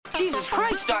Jesus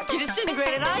Christ, Doc, you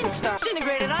disintegrated Einstein.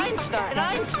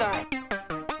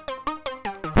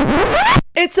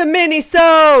 It's a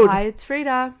mini-sode! Hi, it's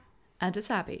Frida. And it's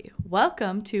Abby.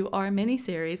 Welcome to our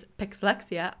mini-series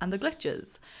Pixelexia and the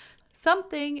Glitches.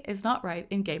 Something is not right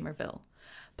in Gamerville.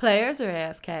 Players are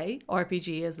AFK,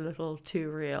 RPG is a little too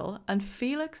real, and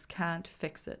Felix can't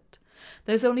fix it.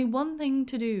 There's only one thing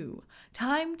to do.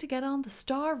 Time to get on the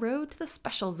Star Road to the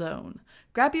Special Zone.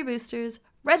 Grab your boosters,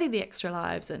 ready the extra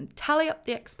lives, and tally up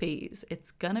the XPs.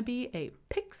 It's gonna be a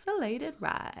pixelated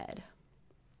ride.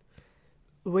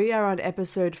 We are on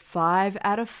episode 5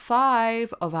 out of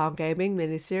 5 of our gaming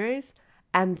miniseries,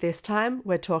 and this time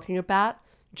we're talking about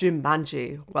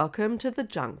Jumanji. Welcome to the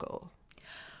jungle.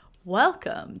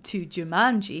 Welcome to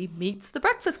Jumanji Meets the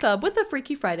Breakfast Club with a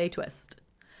Freaky Friday twist.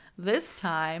 This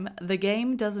time, the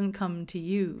game doesn't come to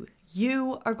you.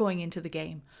 You are going into the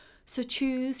game. So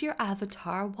choose your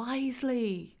avatar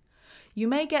wisely. You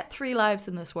may get 3 lives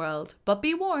in this world, but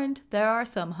be warned, there are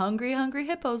some hungry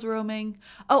hippos roaming.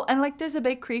 Oh, and there's a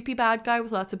big creepy bad guy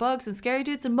with lots of bugs and scary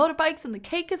dudes and motorbikes, and the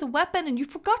cake is a weapon, and you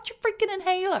forgot your freaking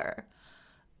inhaler.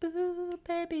 Ooh,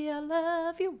 baby, I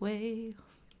love your way.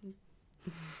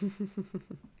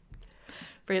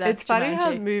 It's funny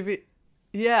how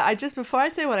before I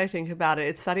say what I think about it,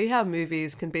 it's funny how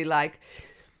movies can be like,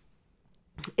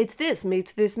 it's this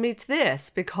meets this meets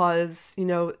this, because,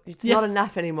 it's not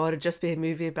enough anymore to just be a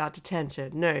movie about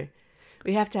detention. No,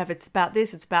 we have to have, it's about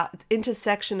this, it's about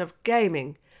intersection of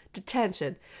gaming,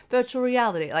 detention, virtual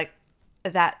reality. Like,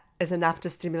 that is enough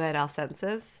to stimulate our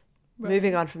senses. Right.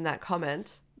 Moving on from that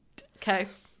comment. Okay.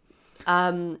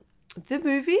 The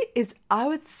movie is,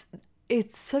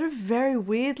 it's sort of very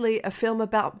weirdly a film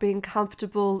about being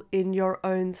comfortable in your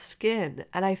own skin.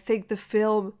 And I think the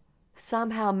film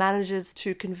somehow manages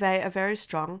to convey a very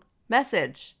strong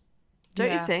message.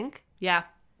 Don't you think? Yeah.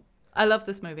 I love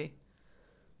this movie.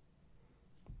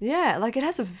 Yeah, it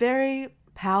has a very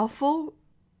powerful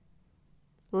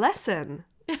lesson.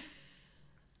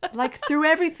 Through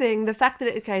everything, the fact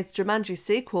that it's Jumanji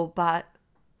sequel, but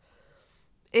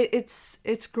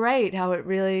it's great how it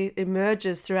really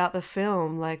emerges throughout the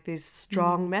film, these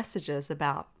strong messages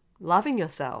about loving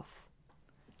yourself.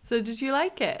 So did you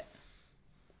like it?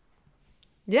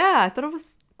 Yeah, I thought it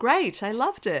was great. I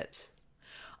loved it.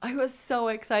 I was so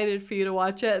excited for you to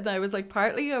watch it. And I was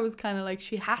partly I was kind of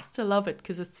she has to love it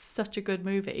because it's such a good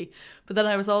movie. But then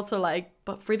I was also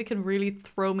but Frida can really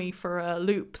throw me for a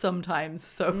loop sometimes.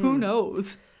 So who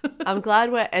knows? I'm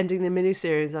glad we're ending the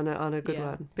miniseries on a good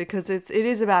one, because it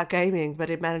is about gaming,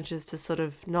 but it manages to sort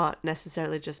of not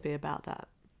necessarily just be about that.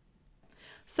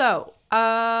 So,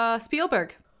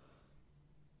 Spielberg.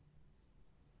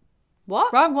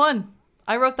 What? Wrong one.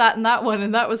 I wrote that in that one,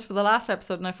 and that was for the last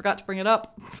episode, and I forgot to bring it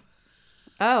up.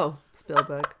 Oh,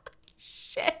 Spielberg.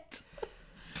 Shit.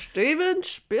 Steven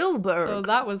Spielberg. So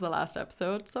that was the last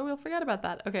episode, so we'll forget about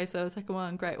that. Okay, so second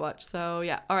one, great watch. So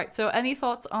yeah, all right. So any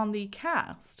thoughts on the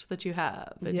cast that you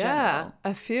have in general?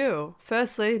 A few.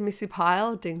 Firstly, Missy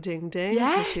Pyle, ding, ding, ding.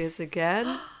 Yes. Here she is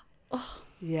again. Oh,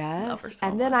 yes. love her so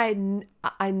and much. then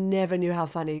I never knew how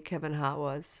funny Kevin Hart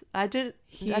was. I don't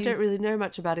really know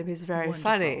much about him. He's very wonderful.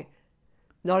 funny.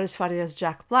 Not as funny as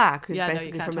Jack Black, who's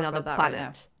basically no, from another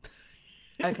planet.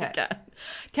 Right okay.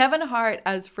 Kevin Hart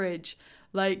as Fridge.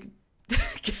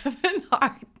 Kevin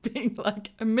Hart being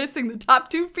I'm missing the top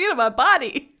 2 feet of my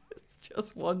body. It's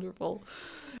just wonderful.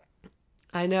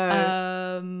 I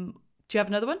know. Do you have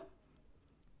another one?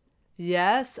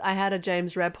 Yes, I had a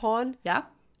James Rebhorn. Yeah.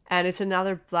 And it's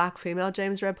another black female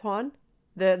James Rebhorn.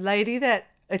 The lady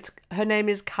her name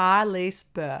is Carlise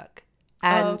Burke.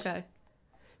 And okay.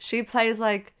 she plays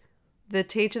the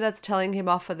teacher that's telling him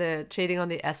off for the cheating on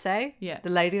the essay. Yeah. The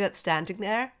lady that's standing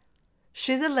there.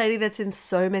 She's a lady that's in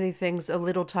so many things,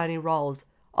 little tiny roles.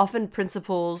 Often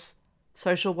principals,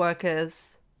 social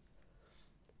workers.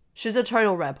 She's a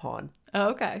total Rebhorn. Oh,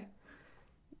 okay.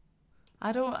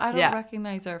 I don't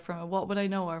recognize her from it. What would I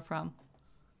know her from?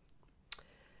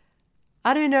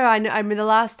 I don't know. I mean, the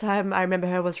last time I remember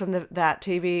her was from that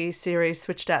TV series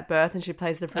Switched at Birth, and she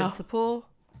plays the principal.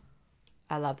 Oh.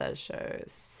 I love those shows.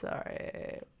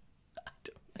 Sorry. I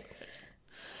don't know this.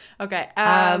 Okay.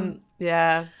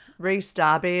 Yeah. Rhys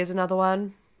Darby is another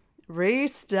one.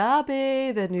 Rhys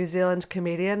Darby, the New Zealand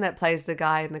comedian that plays the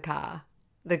guy in the car.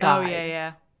 The guy. Oh,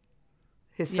 yeah.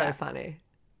 He's so funny.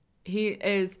 He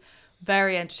is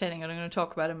very entertaining, and I'm going to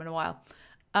talk about him in a while.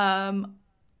 I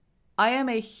am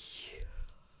a huge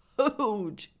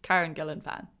Karen Gillan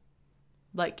fan.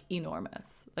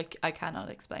 Enormous. I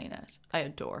cannot explain it. I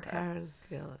adore her. Karen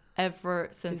Gillan. Ever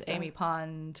since Amy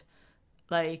Pond,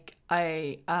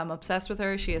 I am obsessed with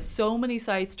her. She has so many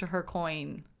sides to her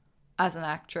coin. as an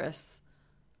actress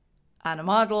and a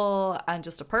model and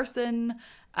just a person.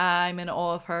 I'm in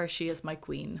awe of her. She is my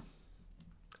queen.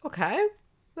 Okay.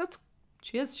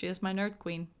 She is my nerd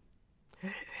queen. Who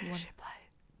does she play?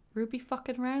 Ruby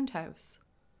fucking Roundhouse.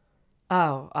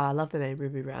 Oh, I love the name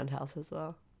Ruby Roundhouse as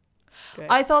well.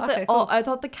 I thought I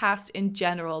thought the cast in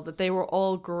general, that they were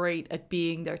all great at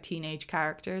being their teenage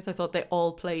characters. I thought they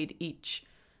all played each,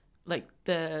 like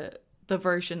the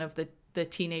version of the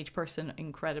teenage person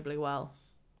incredibly well.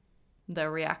 Their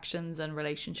reactions and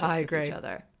relationships with each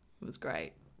other. It was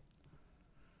great.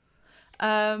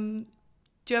 Do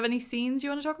you have any scenes you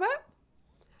want to talk about?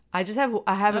 I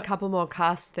have a couple more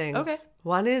cast things. Okay.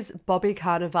 One is Bobby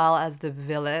Cannavale as the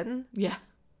villain. Yeah.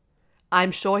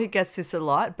 I'm sure he gets this a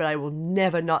lot, but I will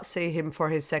never not see him for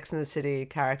his Sex and the City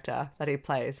character that he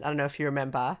plays. I don't know if you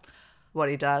remember what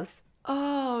he does.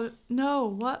 Oh, no.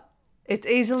 What? It's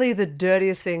easily the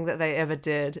dirtiest thing that they ever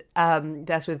did.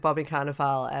 That's with Bobby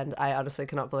Cannavale, and I honestly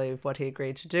cannot believe what he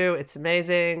agreed to do. It's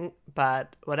amazing,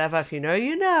 but whatever. If you know,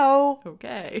 you know.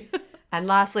 Okay. And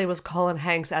lastly was Colin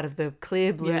Hanks out of the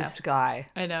clear blue sky.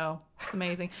 I know. It's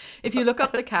amazing. If you look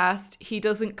up the cast, he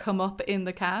doesn't come up in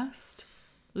the cast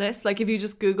list. Like if you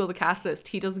just Google the cast list,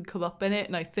 he doesn't come up in it.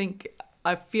 And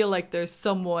I feel like there's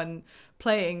someone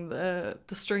playing the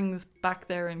strings back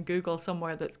there in Google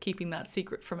somewhere that's keeping that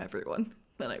secret from everyone.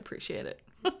 And I appreciate it.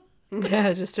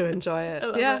 Yeah, just to enjoy it.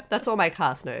 It. That's all my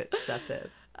cast notes. That's it.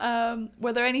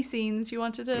 Were there any scenes you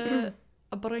wanted to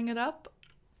bring it up?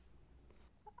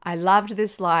 I loved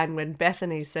this line when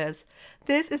Bethany says,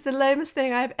 "This is the lamest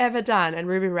thing I've ever done." And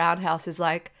Ruby Roundhouse is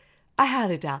like, "I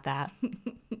highly doubt that."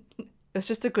 It's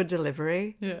just a good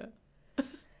delivery. Yeah.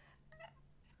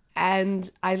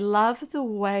 And I love the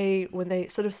way when they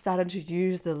sort of started to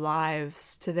use the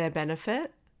lives to their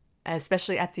benefit,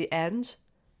 especially at the end.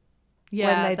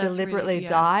 Yeah, when they deliberately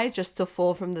die just to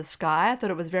fall from the sky. I thought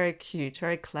it was very cute,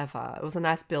 very clever. It was a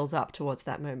nice build up towards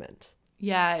that moment.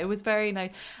 Yeah, it was very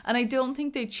nice. And I don't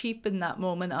think they cheapened that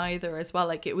moment either as well.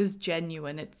 Like, it was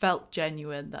genuine. It felt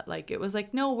genuine that, like, it was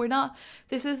like, no, we're not,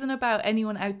 this isn't about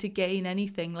anyone out to gain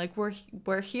anything. Like,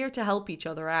 we're here to help each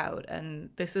other out,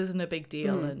 and this isn't a big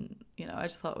deal. And, you know, I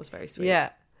just thought it was very sweet. Yeah.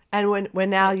 And when we're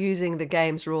now using the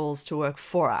game's rules to work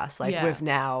for us, like,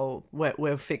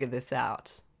 we've figured this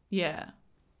out. Yeah.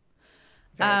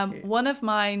 One of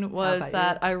mine was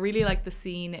that I really liked the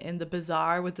scene in the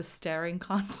bazaar with the staring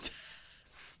contest.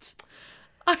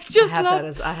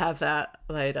 I have that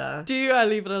later. Do you? I'll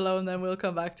leave it alone, then we'll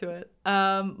come back to it.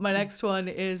 My next one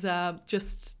is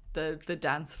just the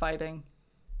dance fighting.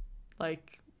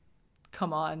 Like,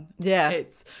 come on. Yeah.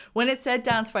 It's when it said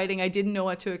dance fighting, I didn't know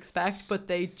what to expect, but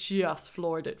they just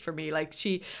floored it for me. Like,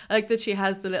 I like that she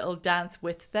has the little dance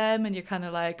with them, and you're kind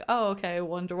of like, oh, okay, I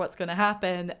wonder what's going to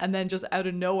happen. And then just out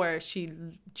of nowhere, she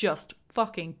just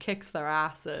fucking kicks their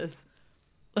asses.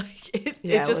 Like,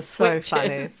 it just switches. So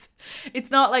funny.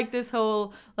 It's not like this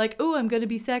whole like, oh, I'm gonna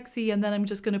be sexy and then I'm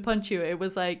just gonna punch you. It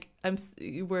was like,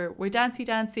 we're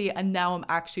dancey and now I'm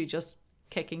actually just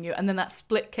kicking you. And then that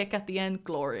split kick at the end,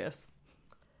 glorious.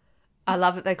 I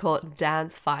love that they call it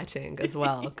dance fighting as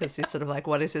well, because you're sort of like,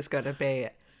 what is this going to be?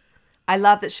 I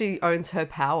love that she owns her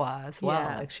power as well.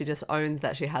 Yeah. Like, she just owns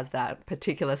that she has that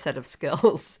particular set of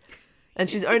skills. And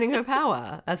she's owning her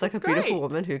power as like a beautiful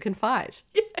woman who can fight.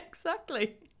 Yeah,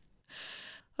 exactly.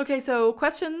 Okay, so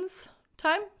questions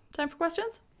time? Time for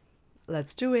questions?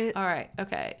 Let's do it. All right,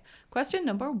 okay. Question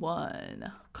number 1.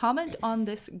 Comment on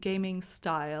this gaming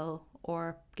style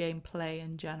or gameplay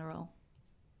in general.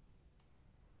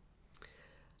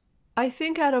 I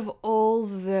think out of all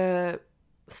the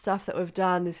stuff that we've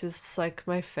done, this is like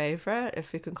my favorite,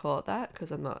 if we can call it that,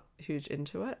 because I'm not huge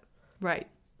into it. Right.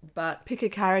 But pick a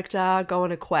character, go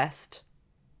on a quest.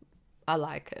 I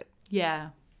like it. Yeah.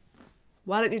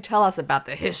 Why don't you tell us about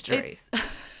the history?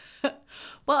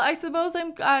 Well, I suppose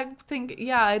I'm going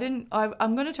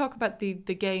to talk about the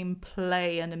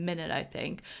gameplay in a minute, I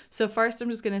think. So first I'm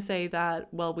just going to say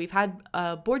that, well, we've had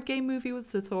a board game movie with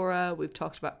Zathura. We've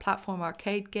talked about platform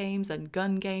arcade games and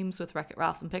gun games with Wreck-It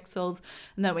Ralph and Pixels.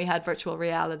 And then we had virtual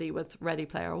reality with Ready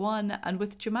Player One. And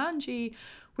with Jumanji,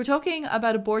 we're talking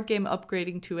about a board game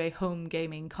upgrading to a home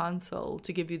gaming console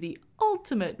to give you the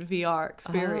ultimate VR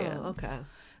experience. Oh, okay.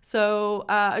 So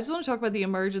I just want to talk about the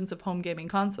emergence of home gaming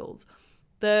consoles.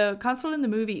 The console in the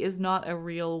movie is not a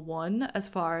real one, as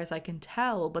far as I can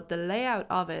tell, but the layout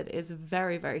of it is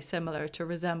very, very similar to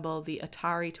resemble the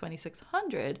Atari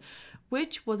 2600,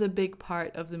 which was a big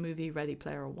part of the movie Ready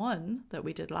Player One that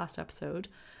we did last episode.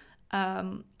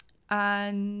 And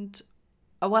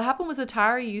what happened was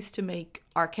Atari used to make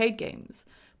arcade games,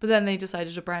 But then they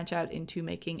decided to branch out into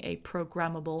making a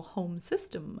programmable home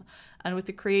system. And with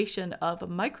the creation of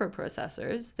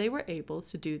microprocessors, they were able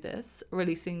to do this,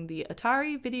 releasing the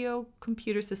Atari Video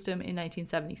Computer System in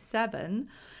 1977,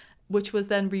 which was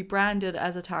then rebranded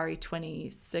as Atari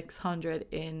 2600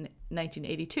 in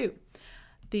 1982.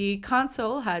 The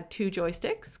console had two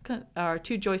joystick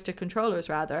controllers,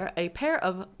 a pair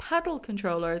of paddle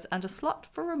controllers, and a slot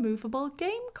for removable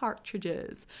game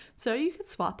cartridges. So you could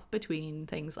swap between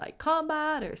things like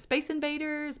Combat or Space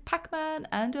Invaders, Pac-Man,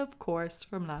 and of course,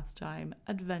 from last time,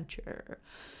 Adventure.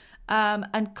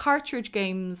 And cartridge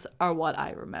games are what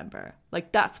I remember.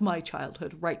 Like, that's my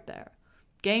childhood right there.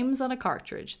 Games on a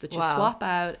cartridge that you swap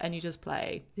out and you just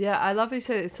play. Yeah, I love you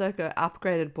said it's like an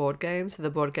upgraded board game. So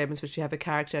the board game is which you have a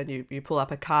character and you pull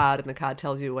up a card and the card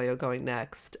tells you where you're going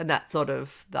next. And that's sort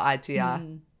of the idea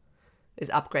is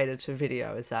upgraded to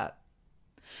video, is that?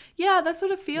 Yeah, that's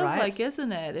what it feels like,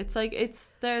 isn't it? It's like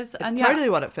it's totally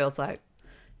what it feels like.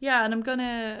 Yeah, and I'm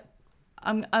gonna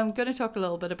talk a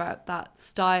little bit about that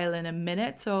style in a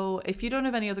minute. So if you don't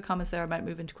have any other comments there, I might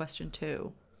move into question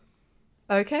 2.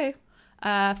 Okay.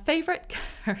 Favorite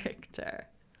character?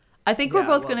 I think we're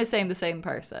both going to say the same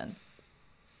person.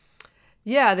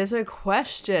 Yeah, there's no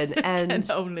question. And it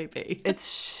can only be.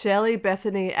 It's Shelley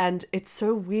Bethany, and it's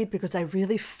so weird because I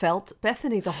really felt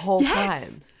Bethany the whole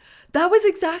time. That was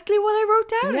exactly what I wrote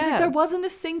down. Yeah. It's like there wasn't a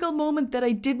single moment that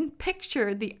I didn't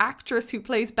picture the actress who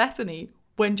plays Bethany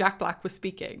when Jack Black was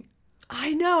speaking.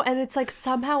 I know, and it's like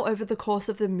somehow over the course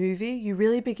of the movie, you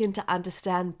really begin to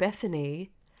understand Bethany.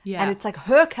 Yeah. And it's like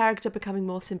her character becoming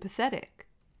more sympathetic.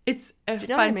 It's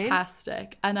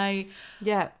fantastic. And the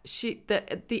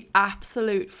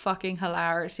absolute fucking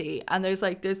hilarity. And there's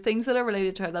things that are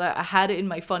related to her that I had it in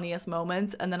my funniest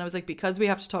moments. And then I was like, because we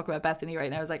have to talk about Bethany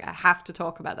right now, I was like, I have to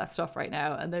talk about that stuff right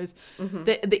now. And there's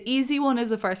the easy one is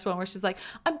the first one where she's like,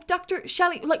 I'm Dr.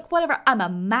 Shelley, like whatever, I'm a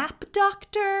map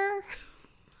doctor.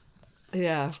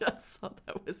 Yeah. I just thought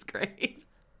that was great.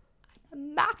 A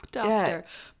map doctor,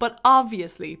 but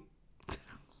obviously,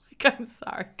 like, I'm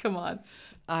sorry, come on,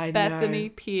 Bethany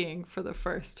peeing for the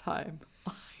first time.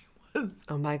 I was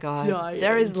oh my god dying.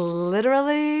 There is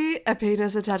literally a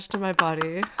penis attached to my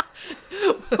body.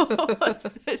 What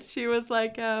was it? She was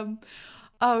like,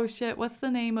 oh shit, what's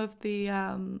the name of the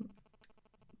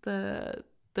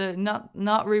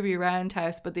not Ruby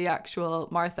Roundhouse, but the actual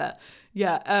Martha?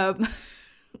 Yeah.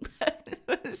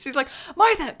 She's like,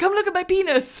 Martha, come look at my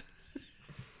penis.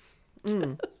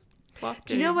 Do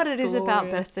you know what it is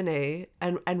about Bethany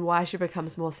and why she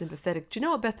becomes more sympathetic? Do you know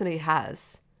what Bethany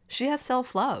has? She has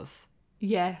self-love.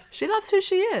 Yes. She loves who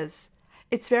she is.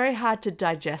 It's very hard to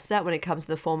digest that when it comes to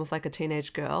the form of like a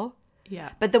teenage girl.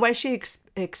 Yeah. But the way she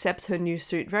accepts her new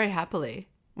suit very happily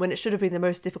when it should have been the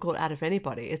most difficult out of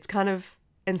anybody, it's kind of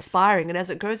inspiring. And as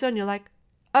it goes on, you're like,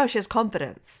 oh, she has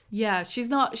confidence. Yeah, she's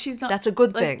not. That's a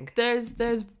good thing. There's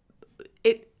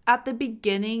it. At the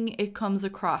beginning, it comes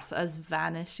across as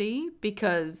vanity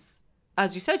because,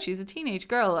 as you said, she's a teenage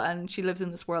girl and she lives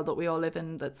in this world that we all live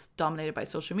in that's dominated by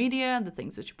social media and the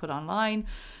things that you put online.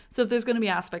 So there's going to be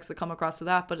aspects that come across to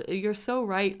that. But you're so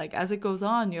right. Like, as it goes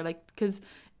on, you're like, because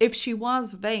if she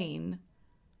was vain,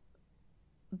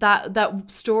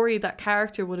 that story, that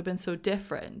character would have been so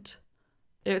different.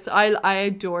 I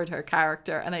adored her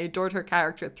character, and I adored her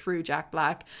character through Jack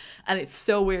Black, and it's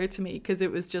so weird to me because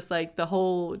it was just like the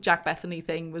whole Jack Bethany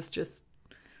thing was just,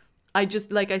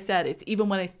 like I said, it's even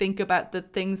when I think about the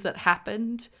things that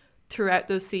happened throughout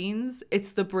those scenes,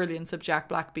 it's the brilliance of Jack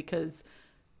Black because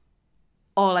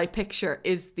all I picture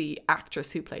is the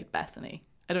actress who played Bethany.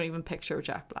 I don't even picture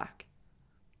Jack Black.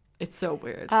 It's so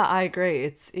weird. I agree.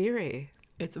 It's eerie.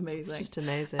 It's amazing. It's just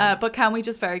amazing. But can we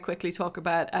just very quickly talk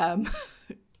about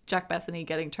Jack Bethany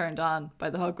getting turned on by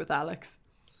the hug with Alex?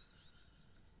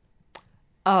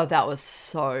 Oh, that was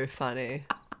so funny.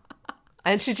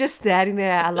 And she's just standing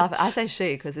there. I love it. I say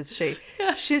she because it's she.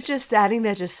 Yeah. She's just standing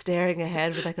there just staring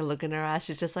ahead with like a look in her eyes.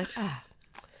 She's just like,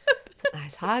 it's a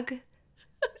nice hug.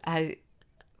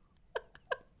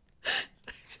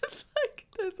 Just like,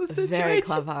 there's a situation. Very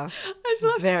clever.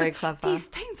 Very clever. These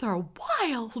things are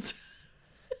wild.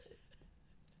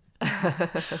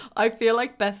 I feel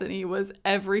like Bethany was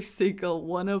every single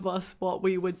one of us what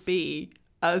we would be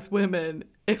as women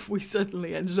if we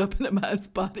suddenly ended up in a man's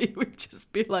body. We'd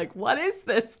just be like, what is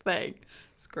this thing?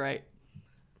 It's great.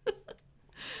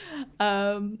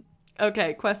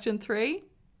 Okay, question 3.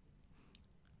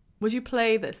 Would you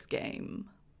play this game?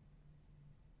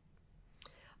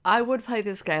 I would play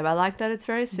this game. I like that it's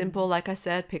very simple. Like I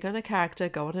said, pick on a character,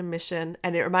 go on a mission.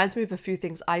 And it reminds me of a few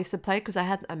things I used to play because I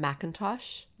had a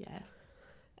Macintosh. Yes.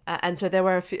 And so there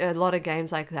were a lot of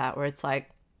games like that where it's like,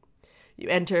 You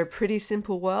enter a pretty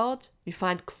simple world. You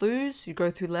find clues. You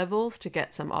go through levels to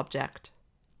get some object.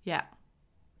 Yeah.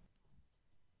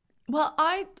 Well,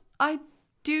 I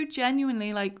do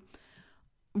genuinely like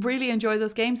really enjoy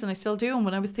those games, and I still do. And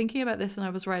when I was thinking about this and I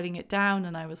was writing it down,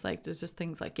 and I was like, there's just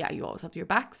things like, yeah, you always have your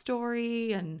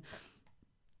backstory, and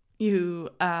you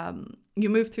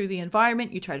move through the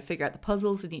environment, you try to figure out the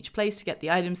puzzles in each place to get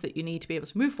the items that you need to be able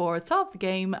to move forward, solve the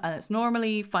game, and it's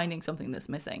normally finding something that's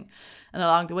missing. And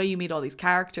along the way you meet all these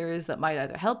characters that might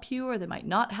either help you or they might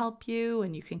not help you,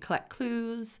 and you can collect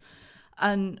clues.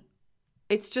 And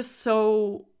it's just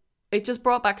so... It just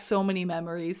brought back so many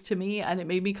memories to me, and it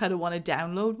made me kind of want to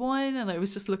download one. And I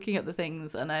was just looking at the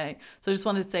things, so I just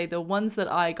wanted to say the ones that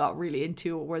I got really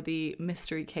into were the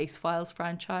Mystery Case Files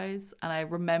franchise. And I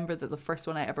remember that the first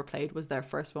one I ever played was their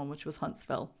first one, which was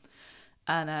Huntsville.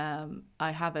 And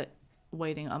I have it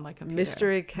waiting on my computer.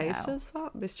 Mystery Cases?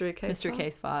 What? Mystery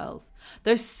Case Files.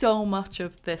 There's so much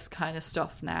of this kind of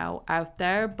stuff now out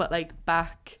there, but like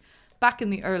back in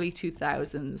the early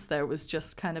 2000s, there was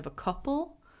just kind of a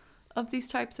couple of these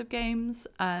types of games,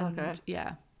 and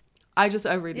yeah, I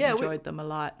really enjoyed them a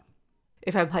lot.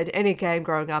 If I played any game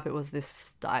growing up, it was this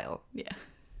style. Yeah.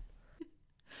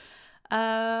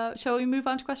 Shall we move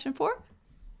on to question 4?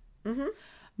 Mm-hmm.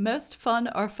 Most fun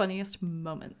or funniest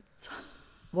moments?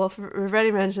 Well, we've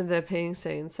already mentioned the peeing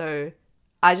scene, so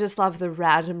I just love the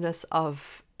randomness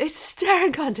of, it's a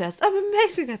staring contest, I'm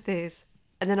amazing at these,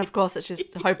 and then of course it's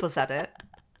just hopeless at it,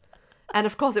 and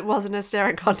of course it wasn't a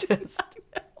staring contest.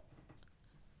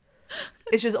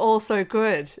 It's just all so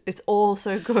good. It's all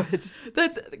so good.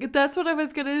 That's what I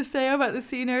was going to say about the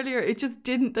scene earlier. It just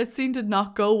didn't, that scene did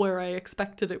not go where I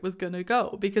expected it was going to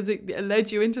go, because it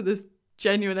led you into this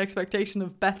genuine expectation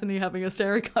of Bethany having a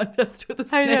staring contest with a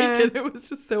snake, and it was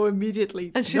just so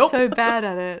immediately. And she's so bad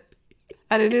at it.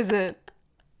 And it isn't.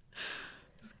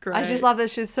 It's great. I just love that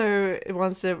she's so,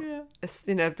 wants to,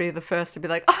 be the first to be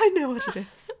like, I know what it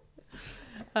is.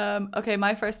 Okay,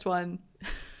 my first one.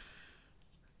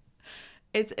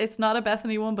 It's not a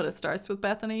Bethany one, but it starts with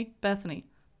Bethany. Bethany,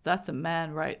 that's a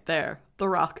man right there. The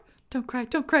Rock. Don't cry,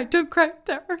 don't cry, don't cry.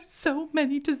 There are so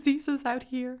many diseases out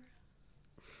here.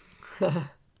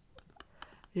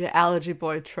 Your allergy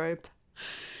boy trope.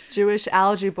 Jewish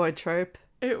allergy boy trope.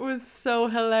 It was so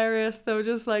hilarious though,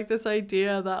 just like this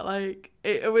idea that like,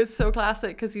 it was so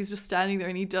classic because he's just standing there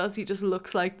and he just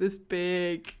looks like this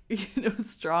big,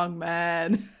 strong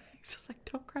man. He's just like,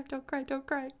 don't cry, don't cry, don't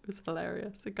cry. It was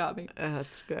hilarious. It got me.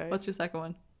 That's great. What's your second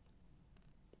one?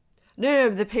 No,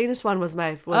 the penis one was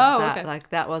okay.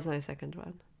 That was my second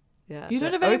one. Yeah. You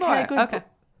don't have any more? Okay.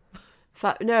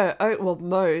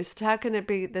 Most. How can it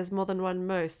be? There's more than one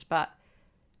most, but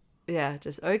yeah,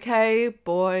 just okay,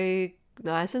 boy,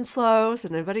 nice and slow, so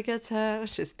nobody gets hurt.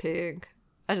 It's just peeing.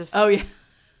 Oh yeah.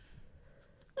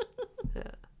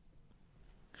 Yeah.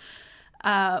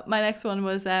 My next one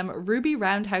was Ruby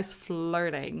Roundhouse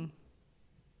flirting.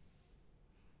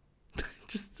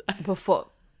 Before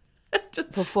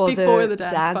the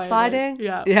dance fighting.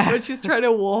 Yeah. When she's trying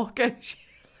to walk and she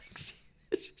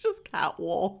just can't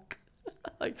walk.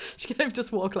 Like she can't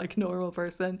just walk like a normal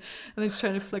person. And then she's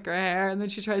trying to flick her hair, and then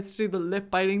she tries to do the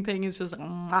lip biting thing. It's just like,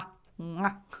 mwah,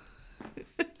 mwah.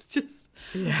 It's just,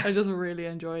 I just really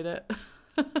enjoyed it.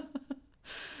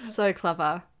 So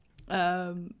clever.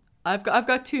 I've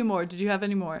got 2 more. Did you have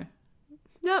any more?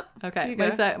 No. Okay.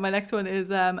 My next one is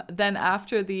then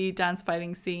after the dance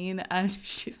fighting scene, and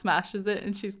she smashes it,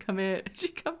 and she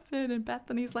comes in, and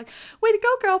Bethany's like, "Way to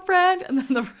go, girlfriend!" And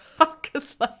then the Rock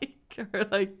is like,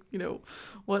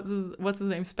 what's his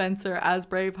name, Spencer as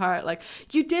Braveheart, like,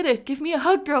 "You did it! Give me a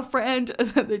hug, girlfriend!" And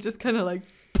then they just kind of like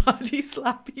body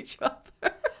slap each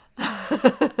other.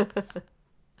 I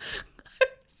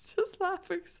was just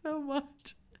laughing so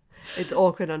much. It's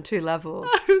awkward on 2 levels.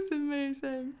 That was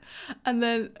amazing. And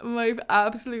then my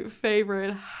absolute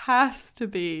favourite has to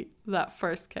be that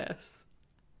first kiss.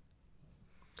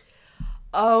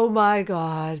 Oh my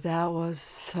God, that was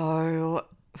so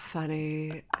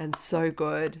funny and so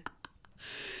good.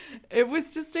 It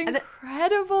was just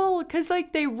incredible because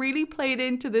like they really played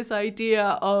into this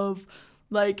idea of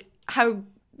like how,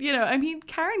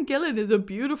 Karen Gillan is a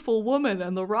beautiful woman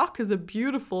and The Rock is a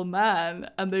beautiful man,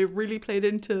 and they really played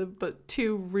into but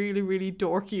 2 really, really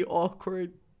dorky,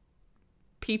 awkward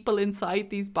people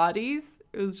inside these bodies.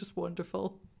 It was just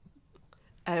wonderful.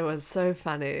 It was so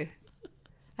funny.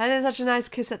 And then such a nice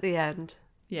kiss at the end.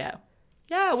 Yeah.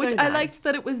 Yeah, so which nice. I liked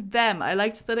that it was them. I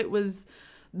liked that it was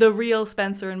the real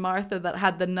Spencer and Martha that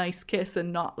had the nice kiss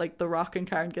and not like The Rock and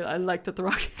Karen Gillan. I liked that The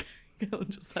Rock and Karen Gillan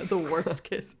just had the worst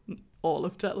kiss all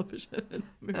of television.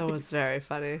 It was very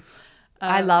funny.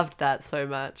 I loved that so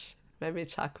much. Made me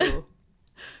chuckle.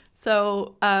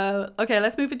 So, okay,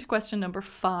 let's move into question number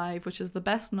 5, which is the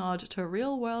best nod to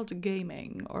real-world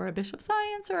gaming, or a bit of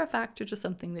science, or a fact, or just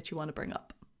something that you want to bring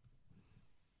up.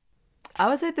 I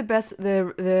would say the best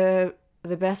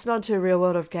nod to real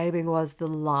world of gaming was the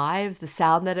lives, the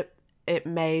sound that it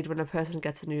made when a person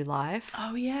gets a new life.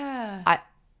 Oh, yeah.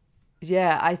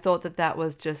 I thought that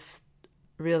was just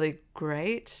really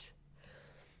great.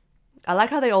 I like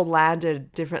how they all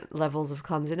landed different levels of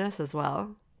clumsiness as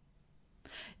well.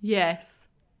 Yes.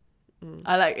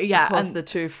 I like, yeah. Of course, and the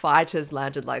two fighters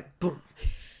landed like boom.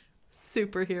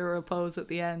 Superhero pose at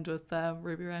the end with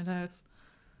Ruby Roundhouse.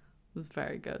 It was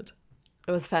very good.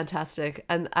 It was fantastic.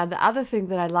 And the other thing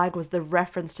that I like was the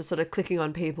reference to sort of clicking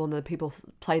on people and the people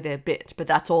play their bit, but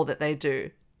that's all that they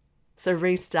do. So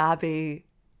Rhys Darby,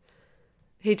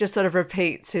 he just sort of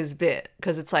repeats his bit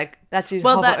because it's like, that's you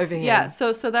hover over him. Yeah,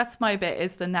 so that's my bit,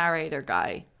 is the narrator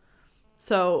guy.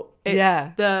 So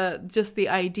it's just the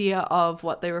idea of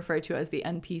what they refer to as the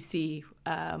NPC,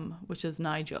 which is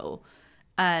Nigel.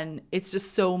 And it's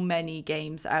just so many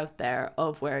games out there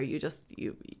of where you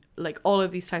like all of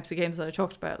these types of games that I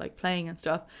talked about, like playing and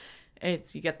stuff.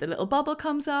 It's, you get the little bubble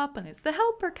comes up and it's the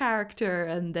helper character,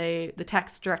 and the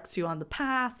text directs you on the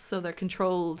path. So they're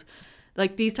controlled.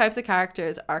 Like, these types of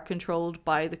characters are controlled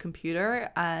by the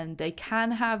computer, and they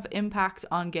can have impact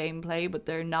on gameplay, but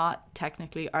they're not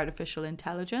technically artificial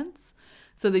intelligence.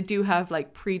 So they do have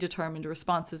like predetermined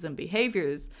responses and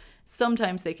behaviors.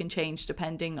 Sometimes they can change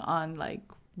depending on like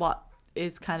what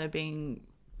is kind of being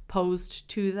posed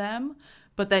to them.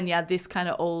 But then, yeah, this kind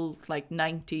of old like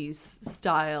 90s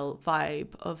style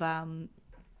vibe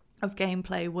of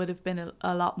gameplay would have been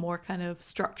a lot more kind of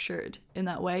structured in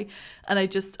that way. And I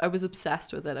was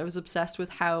obsessed with it. I was obsessed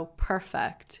with how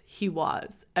perfect he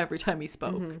was every time he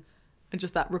spoke. Mm-hmm. And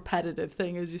just that repetitive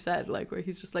thing, as you said, like where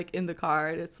he's just like in the car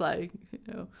and it's like,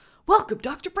 welcome,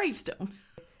 Dr. Bravestone.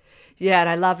 Yeah, and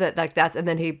I love it. Like that's, and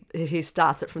then he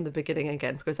starts it from the beginning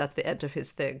again because that's the end of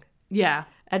his thing. Yeah.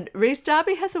 And Rhys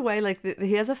Darby has a way, like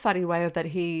he has a funny way of that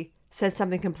he says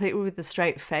something completely with a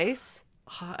straight face.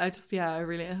 I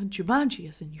really, Jumanji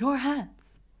is in your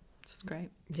hands. Just great.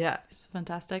 Yeah. It's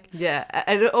fantastic. Yeah.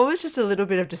 And almost just a little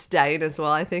bit of disdain as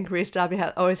well. I think Rhys Darby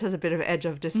always has a bit of edge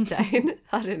of disdain.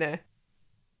 I don't know.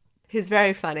 He's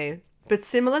very funny. But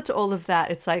similar to all of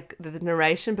that, it's like the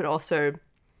narration, but also,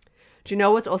 do you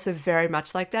know what's also very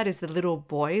much like that is the little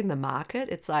boy in the market?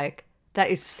 It's like, that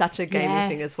is such a gaming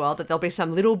thing as well, that there'll be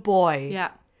some little boy.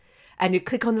 Yeah. And you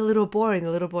click on the little boy and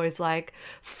the little boy's like,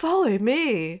 follow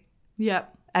me.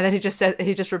 Yep. And then he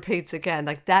just repeats again.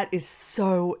 Like that is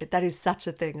such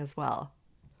a thing as well.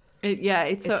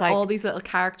 It's like, all these little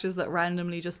characters that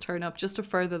randomly just turn up just to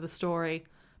further the story.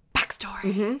 Backstory.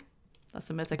 Mm-hmm. That's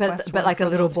a Mythic Quest. But like a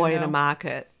little boy in a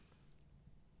market.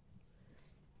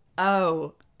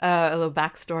 Oh, a little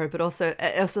backstory, but also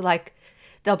like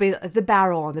there'll be the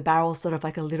barrel, and the barrel's sort of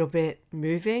like a little bit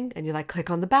moving, and you like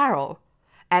click on the barrel,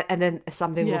 and then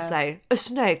something will say, a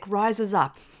snake rises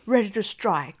up, ready to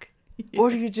strike.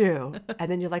 What do you do? And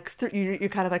then you're like, you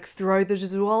kind of like throw the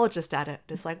zoologist at it.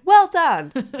 It's like, well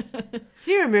done.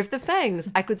 You removed the fangs.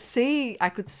 I could see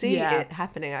it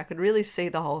happening. I could really see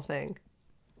the whole thing.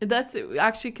 That's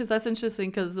actually, because that's interesting,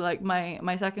 because like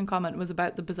my second comment was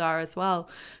about the bazaar as well,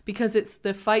 because it's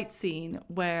the fight scene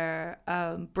where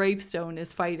Bravestone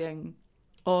is fighting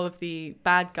all of the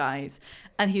bad guys,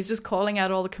 and he's just calling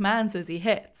out all the commands as he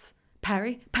hits.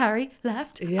 Parry,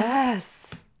 left.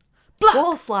 Yes. Block.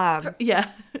 Wall slam. Yeah.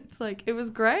 It's like, it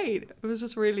was great. It was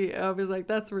just really, I was like,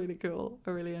 that's really cool. I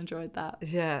really enjoyed that.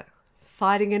 Yeah.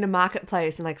 Fighting in a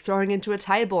marketplace and like throwing into a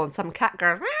table and some cat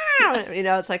goes,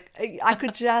 it's like, I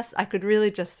could really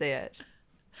just see it.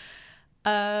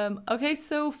 Okay,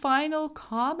 so final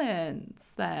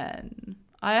comments then.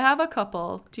 I have a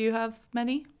couple. Do you have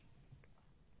many?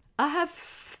 I have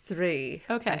 3.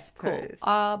 Okay, I suppose.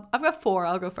 Cool. I've got 4.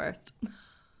 I'll go first.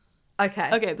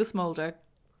 Okay, the smolder.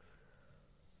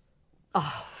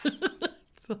 Oh.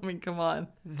 I mean, come on.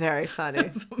 Very funny.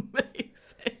 It's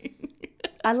amazing.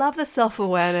 I love the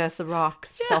self-awareness, the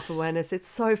Rock's self-awareness. It's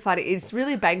so funny. It's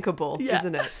really bankable,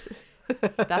 isn't it?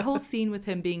 That whole scene with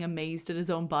him being amazed at his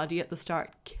own body at the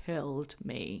start killed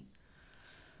me.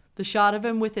 The shot of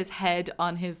him with his head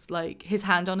on his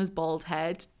hand on his bald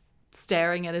head,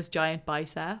 staring at his giant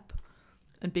bicep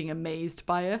and being amazed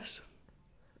by it.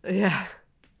 Yeah.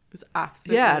 It was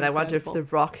absolutely and incredible. I wonder if The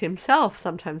Rock himself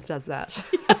sometimes does that.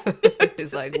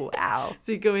 He's like, wow.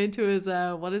 So you go into his,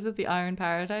 what is it? The Iron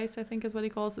Paradise, I think is what he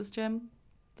calls his gym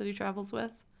that he travels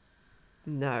with.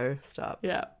 No, stop.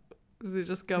 Yeah. They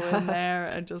just go in there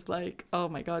and just like, oh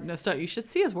my god, no, stop. You should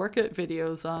see his workout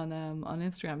videos on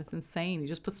Instagram. It's insane. He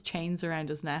just puts chains around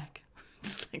his neck.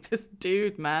 Just like this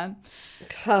dude, man.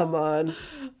 Come on.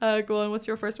 Go on, what's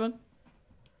your first one?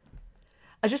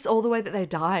 Just all the way that they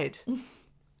died.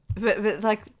 but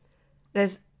like,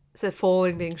 there's so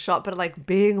falling, being shot, but like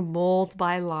being mauled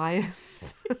by lions.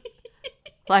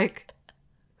 Like,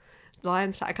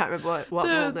 lions, I can't remember what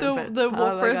mauled them.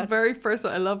 The very first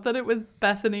one, I love that it was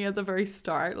Bethany at the very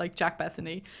start, like Jack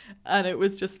Bethany, and it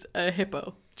was just a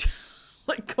hippo.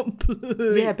 Like,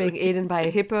 completely. Yeah, being eaten by a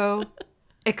hippo.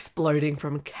 Exploding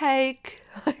from cake.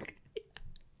 Like,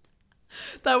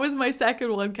 that was my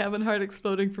second one, Kevin Hart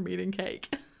exploding from eating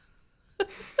cake.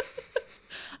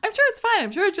 I'm sure it's fine.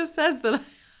 I'm sure it just says that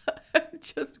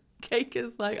cake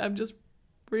is like, I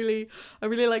really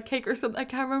like cake or something. I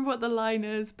can't remember what the line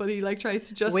is, but he like tries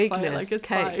to justify it like it's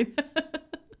cake. Fine.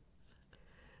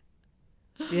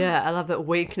 Yeah, I love that.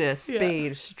 Weakness,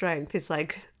 speed, strength. It's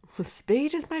like, well,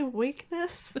 speed is my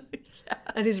weakness. Yeah.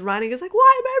 And he's running. He's like,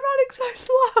 why am I running so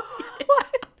slow?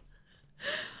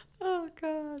 Oh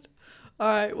god. All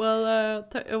right, well,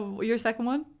 your second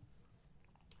one?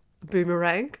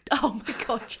 Boomerang. Oh my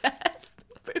god, yes.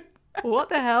 What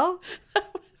the hell?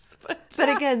 That was fantastic. But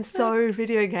again, so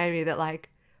video gamey that like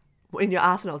when you're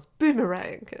Arsenal's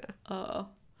boomerang. Oh,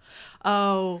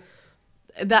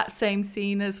 that same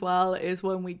scene as well is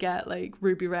when we get like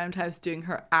Ruby Roundhouse doing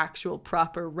her actual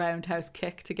proper roundhouse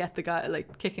kick to get the guy,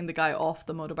 like kicking the guy off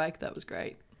the motorbike. That was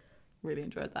great. Really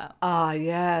enjoyed that. Ah,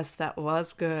 yes, that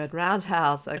was good.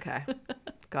 Roundhouse. Okay.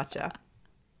 Gotcha.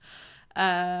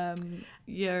 My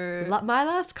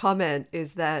last comment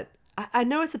is that I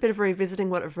know it's a bit of revisiting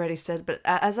what I've already said, but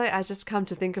as I just come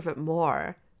to think of it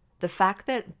more, the fact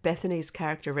that Bethany's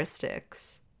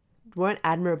characteristics weren't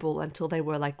admirable until they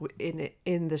were like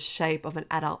in the shape of an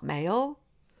adult male.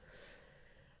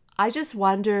 I just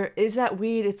wonder, is that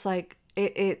weird? It's like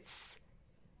it's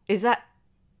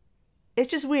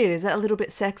just weird. Is that a little bit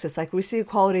sexist? Like we see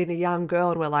equality in a young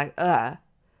girl and we're like,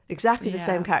 exactly the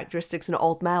same characteristics in an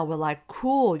old male. We're like,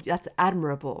 cool, that's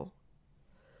admirable.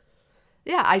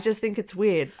 Yeah, I just think it's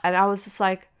weird. And I was just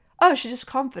like, oh, she's just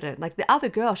confident. Like the other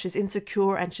girl, she's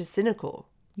insecure and she's cynical.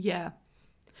 Yeah.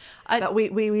 But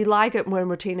we like it when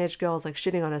we're teenage girls like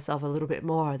shitting on herself a little bit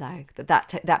more, like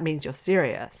that means you're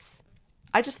serious.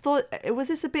 I just thought,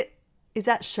 is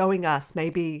that showing us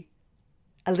maybe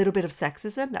a little bit of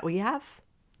sexism that we have?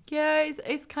 Yeah,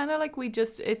 it's kind of like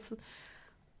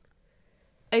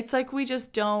it's like we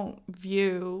just don't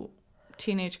view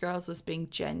teenage girls as being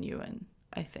genuine,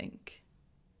 I think.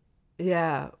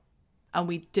 Yeah. And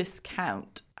we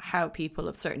discount how people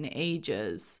of certain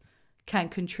ages can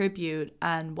contribute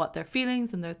and what their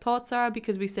feelings and their thoughts are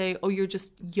because we say, oh, you're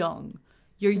just young.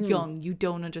 You're young. You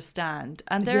don't understand.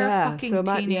 And there are fucking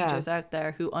teenagers out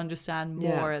there who understand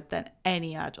more than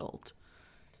any adult.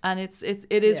 And it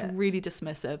is really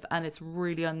dismissive and it's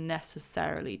really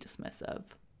unnecessarily dismissive.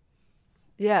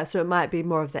 Yeah, so it might be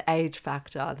more of the age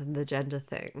factor than the gender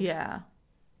thing. Yeah.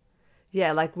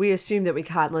 Yeah, like we assume that we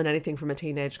can't learn anything from a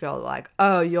teenage girl. Like,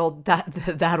 oh,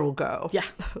 that'll go. Yeah.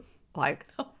 Like,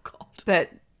 oh God. But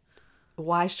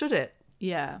why should it?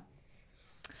 Yeah.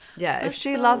 Yeah, if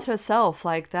she loves herself,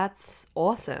 like that's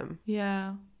awesome.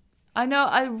 Yeah. I know,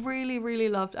 I really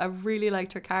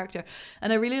liked her character.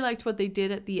 And I really liked what they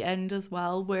did at the end as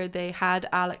well, where they had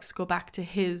Alex go back to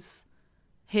his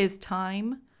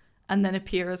time and then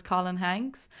appear as Colin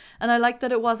Hanks. And I liked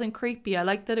that it wasn't creepy. I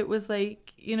liked that it was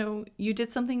like, you know, you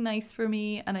did something nice for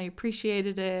me and I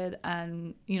appreciated it.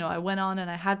 And, you know, I went on and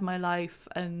I had my life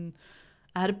and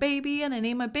I had a baby and I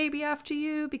named my baby after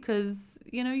you because,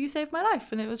 you know, you saved my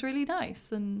life and it was really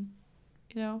nice. And,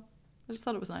 you know, I just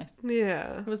thought it was nice.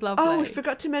 Yeah. It was lovely. Oh, we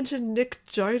forgot to mention Nick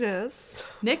Jonas.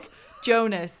 Nick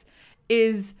Jonas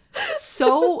is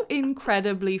so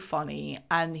incredibly funny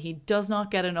and he does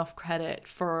not get enough credit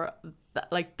for that.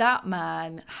 Like, that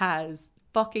man has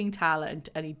fucking talent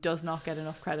and he does not get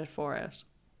enough credit for it.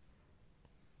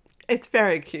 It's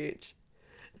very cute.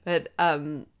 But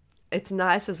it's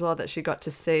nice as well that she got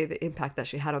to see the impact that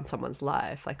she had on someone's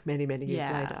life like many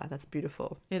years later. That's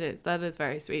beautiful. It is. That is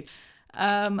very sweet.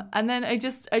 And then I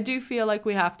do feel like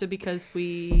we have to, because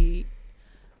to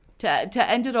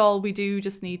end it all, we do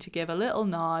just need to give a little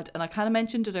nod, and I kind of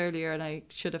mentioned it earlier and I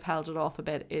should have held it off a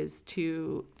bit, is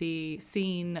to the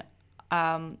scene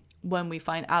when we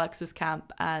find Alex's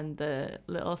camp and the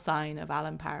little sign of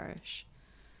Alan Parrish.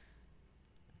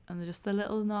 And just the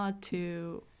little nod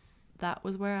to that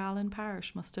was where Alan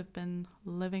Parrish must have been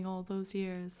living all those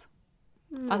years.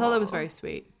 Aww. I thought that was very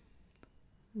sweet.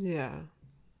 Yeah.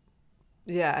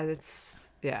 Yeah, and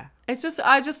it's just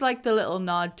I just like the little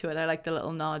nod to it. I like the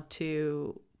little nod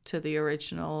to the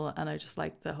original, and I just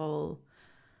like the whole.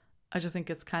 I just think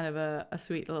it's kind of a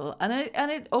sweet little, and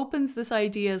it opens this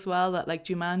idea as well that like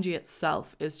Jumanji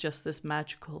itself is just this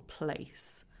magical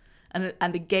place, and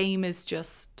the game is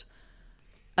just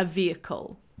a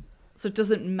vehicle. So it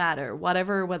doesn't matter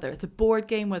whether it's a board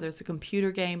game, whether it's a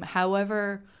computer game,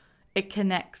 however it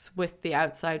connects with the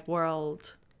outside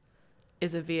world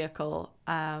is a vehicle.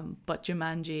 But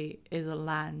Jumanji is a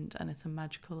land, and it's a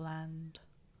magical land.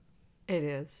 It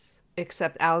is.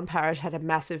 Except Alan Parrish had a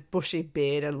massive bushy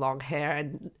beard and long hair,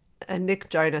 and Nick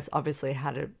Jonas obviously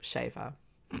had a shaver.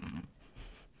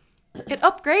 It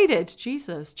upgraded.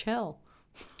 Jesus, chill.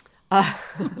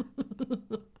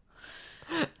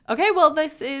 Okay, well,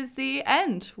 this is the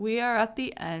end. We are at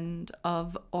the end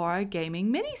of our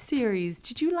gaming mini-series.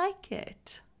 Did you like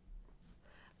it?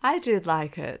 I did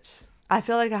like it. I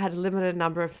feel like I had a limited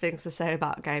number of things to say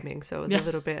about gaming, so it was a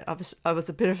little bit of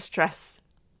a bit of stretch.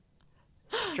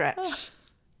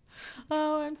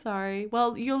 Oh, I'm sorry.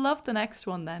 Well, you'll love the next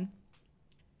one then.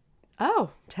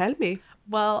 Oh, tell me.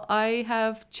 Well, I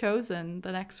have chosen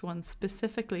the next one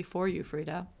specifically for you,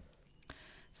 Frida.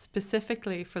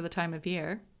 Specifically for the time of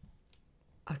year.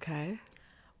 Okay.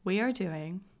 We are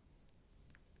doing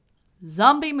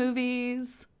zombie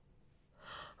movies.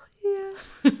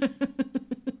 Yes.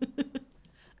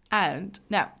 And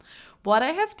now, what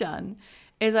I have done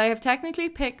is I have technically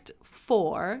picked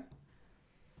 4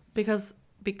 because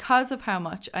of how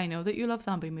much I know that you love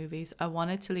zombie movies. I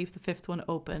wanted to leave the 5th one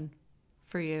open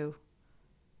for you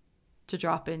to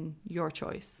drop in your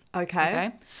choice.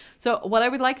 Okay. So what I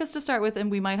would like us to start with,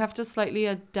 and we might have to slightly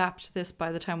adapt this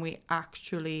by the time we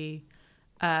actually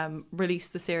release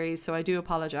the series, so I do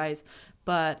apologize,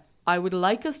 but I would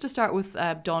like us to start with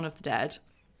Dawn of the Dead,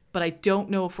 but I don't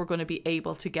know if we're going to be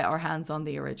able to get our hands on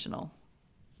the original.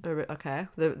 Okay.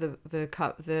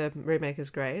 The remake is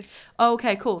great.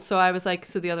 Okay, cool. So I was like,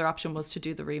 so the other option was to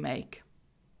do the remake.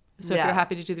 So if you're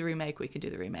happy to do the remake, we can do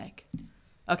the remake.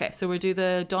 Okay, so we'll do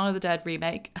the Dawn of the Dead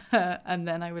remake, and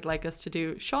then I would like us to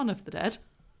do Shaun of the Dead.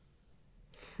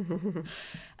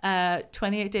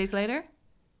 28 Days Later.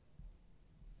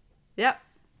 Yep.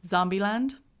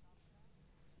 Zombieland.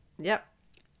 Yep.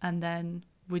 And then,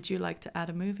 would you like to add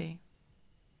a movie?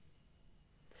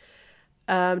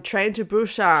 Train to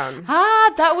Busan.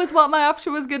 Ah, that was what my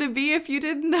option was going to be if you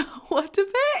didn't know what to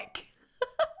pick.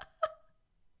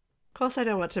 Of course I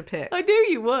know what to pick. I knew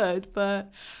you would,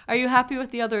 but are you happy with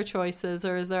the other choices,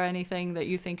 or is there anything that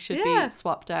you think should be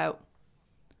swapped out?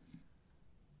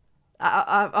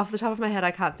 Off the top of my head,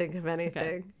 I can't think of anything.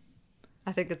 Okay.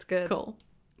 I think it's good. Cool.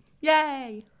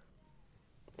 Yay!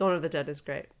 Dawn of the Dead is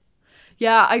great.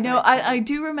 Yeah, I know. I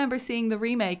do remember seeing the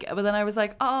remake, but then I was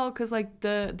like, oh, because like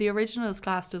the original is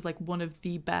classed as like one of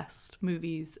the best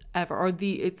movies ever, or I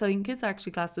think it's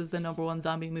actually classed as the #1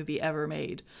 zombie movie ever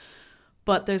made.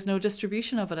 But there's no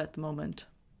distribution of it at the moment,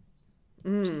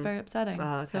 which is very upsetting.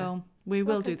 Okay. So we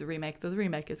will do the remake. The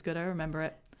remake is good. I remember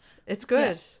it. It's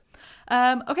good.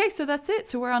 Yeah. Okay, so that's it.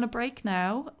 So we're on a break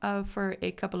now for a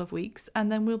couple of weeks,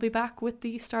 and then we'll be back with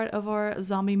the start of our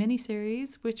zombie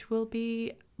miniseries, which will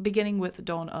be beginning with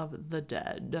Dawn of the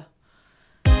Dead.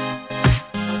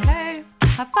 Okay.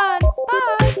 Have fun.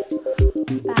 Bye.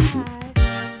 Bye.